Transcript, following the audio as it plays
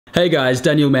Hey guys,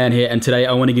 Mann here, and today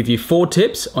I want to give you 4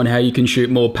 tips on how you can shoot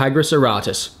more Pagris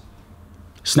auratus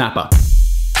snapper.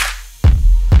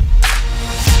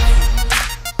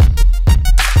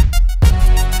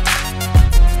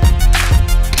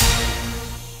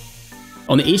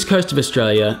 On the east coast of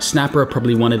Australia, snapper are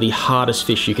probably one of the hardest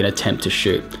fish you can attempt to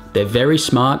shoot. They're very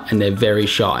smart and they're very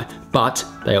shy, but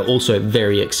they are also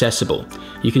very accessible.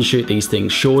 You can shoot these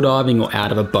things shore diving or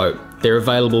out of a boat. They're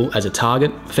available as a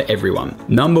target for everyone.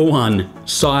 Number 1,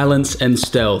 silence and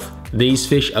stealth. These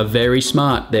fish are very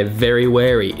smart, they're very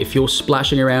wary. If you're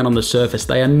splashing around on the surface,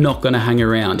 they are not going to hang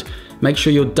around. Make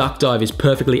sure your duck dive is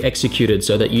perfectly executed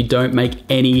so that you don't make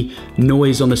any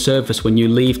noise on the surface when you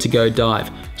leave to go dive.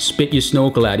 Spit your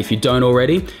snorkel out. If you don't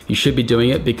already, you should be doing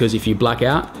it, because if you black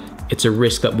out, it's a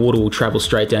risk that water will travel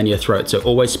straight down your throat. So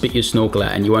always spit your snorkel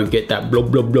out and you won't get that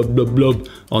blub blub blub blub blub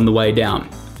on the way down.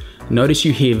 Notice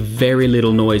you hear very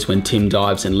little noise when Tim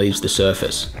dives and leaves the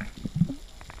surface.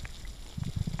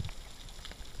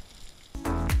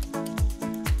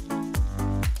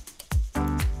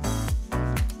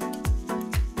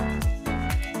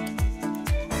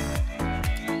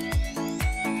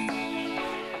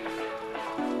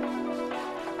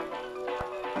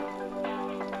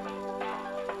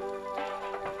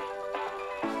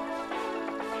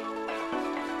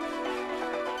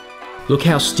 Look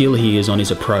how still he is on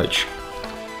his approach.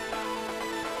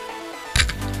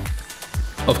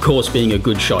 Of course, being a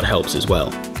good shot helps as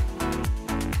well.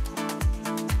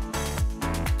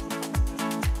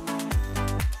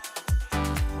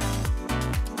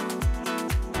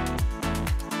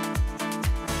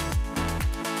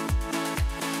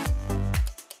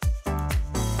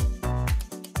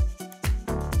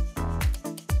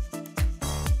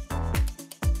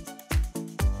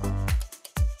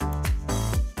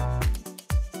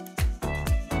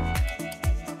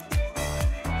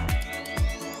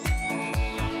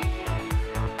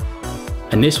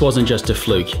 And this wasn't just a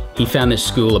fluke. He found this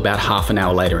school about half an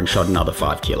hour later and shot another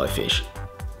 5 kilo fish.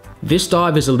 This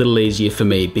dive is a little easier for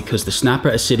me because the snapper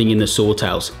are sitting in the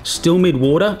swordtails, still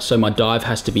mid-water, so my dive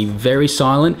has to be very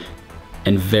silent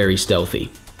and very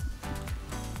stealthy.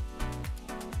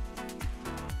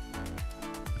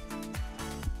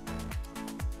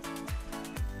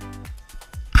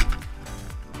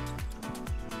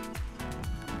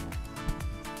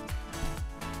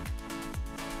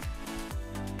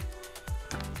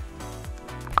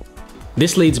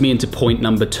 This leads me into point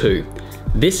number 2.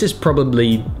 This is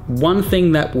probably one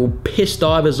thing that will piss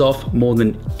divers off more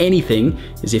than anything,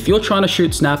 is if you're trying to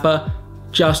shoot snapper,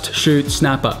 just shoot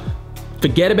snapper.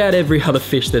 Forget about every other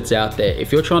fish that's out there.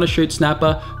 If you're trying to shoot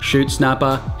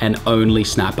snapper and only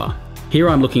snapper. Here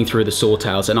I'm looking through the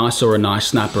swordtails and I saw a nice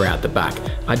snapper out the back.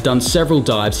 I'd done several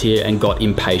dives here and got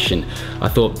impatient. I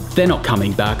thought, they're not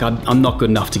coming back, I'm not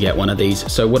good enough to get one of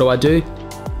these. So what do?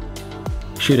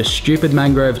 Shoot a stupid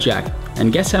mangrove jack.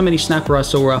 And guess how many snapper I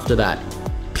saw after that?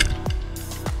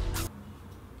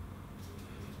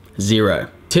 0.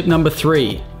 Tip number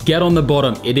 3, get on the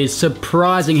bottom. It is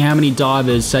surprising how many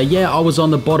divers say, yeah, I was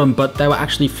on the bottom, but they were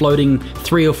actually floating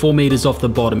 3 or 4 meters off the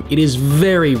bottom. It is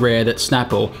very rare that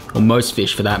snapper, or most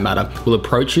fish for that matter, will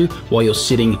approach you while you're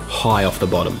sitting high off the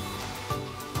bottom.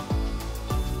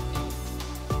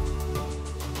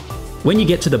 When you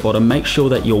get to the bottom, make sure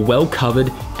that you're well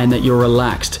covered and that you're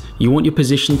relaxed. You want your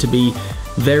position to be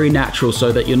very natural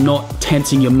so that you're not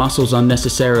tensing your muscles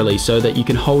unnecessarily, so that you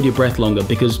can hold your breath longer,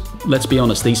 because let's be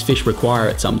honest, these fish require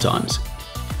it sometimes.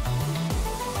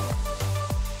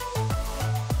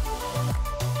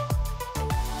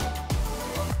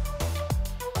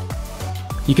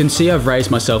 You can see I've raised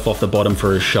myself off the bottom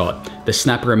for a shot. The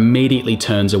snapper immediately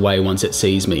turns away once it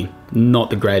sees me.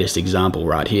 Not the greatest example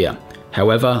right here.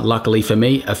 However, luckily for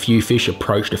me, a few fish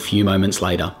approached a few moments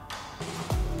later.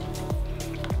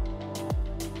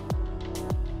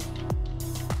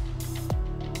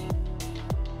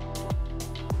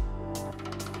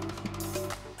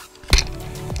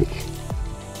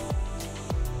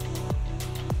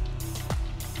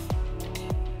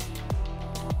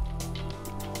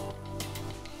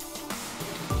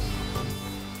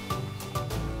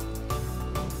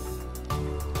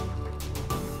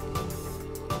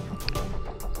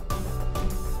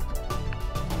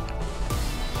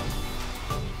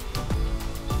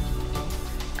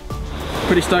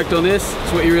 Pretty stoked on this.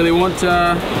 It's what you really want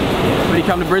when you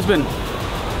come to Brisbane.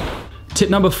 Tip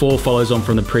number 4 follows on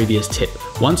from the previous tip.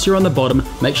 Once you're on the bottom,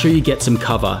 make sure you get some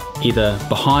cover, either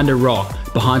behind a rock,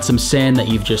 behind some sand that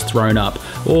you've just thrown up,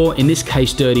 or in this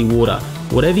case, dirty water.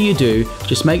 Whatever you do,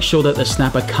 just make sure that the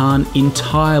snapper can't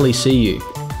entirely see you.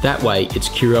 That way, its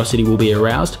curiosity will be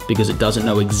aroused because it doesn't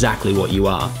know exactly what you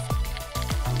are.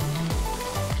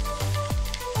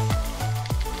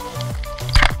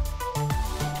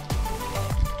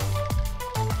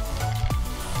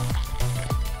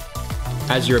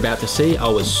 As you're about to see, I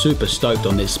was super stoked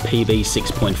on this PB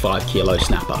 6.5 kilo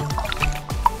snapper.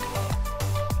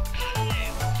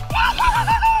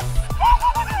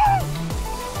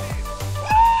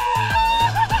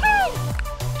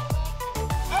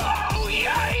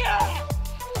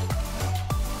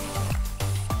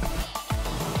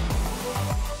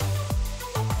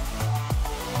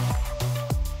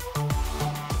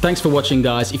 Thanks for watching,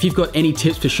 guys. If you've got any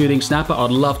tips for shooting snapper,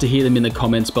 I'd love to hear them in the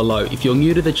comments below. If you're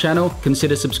new to the channel,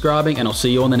 consider subscribing, and I'll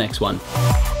see you on the next one.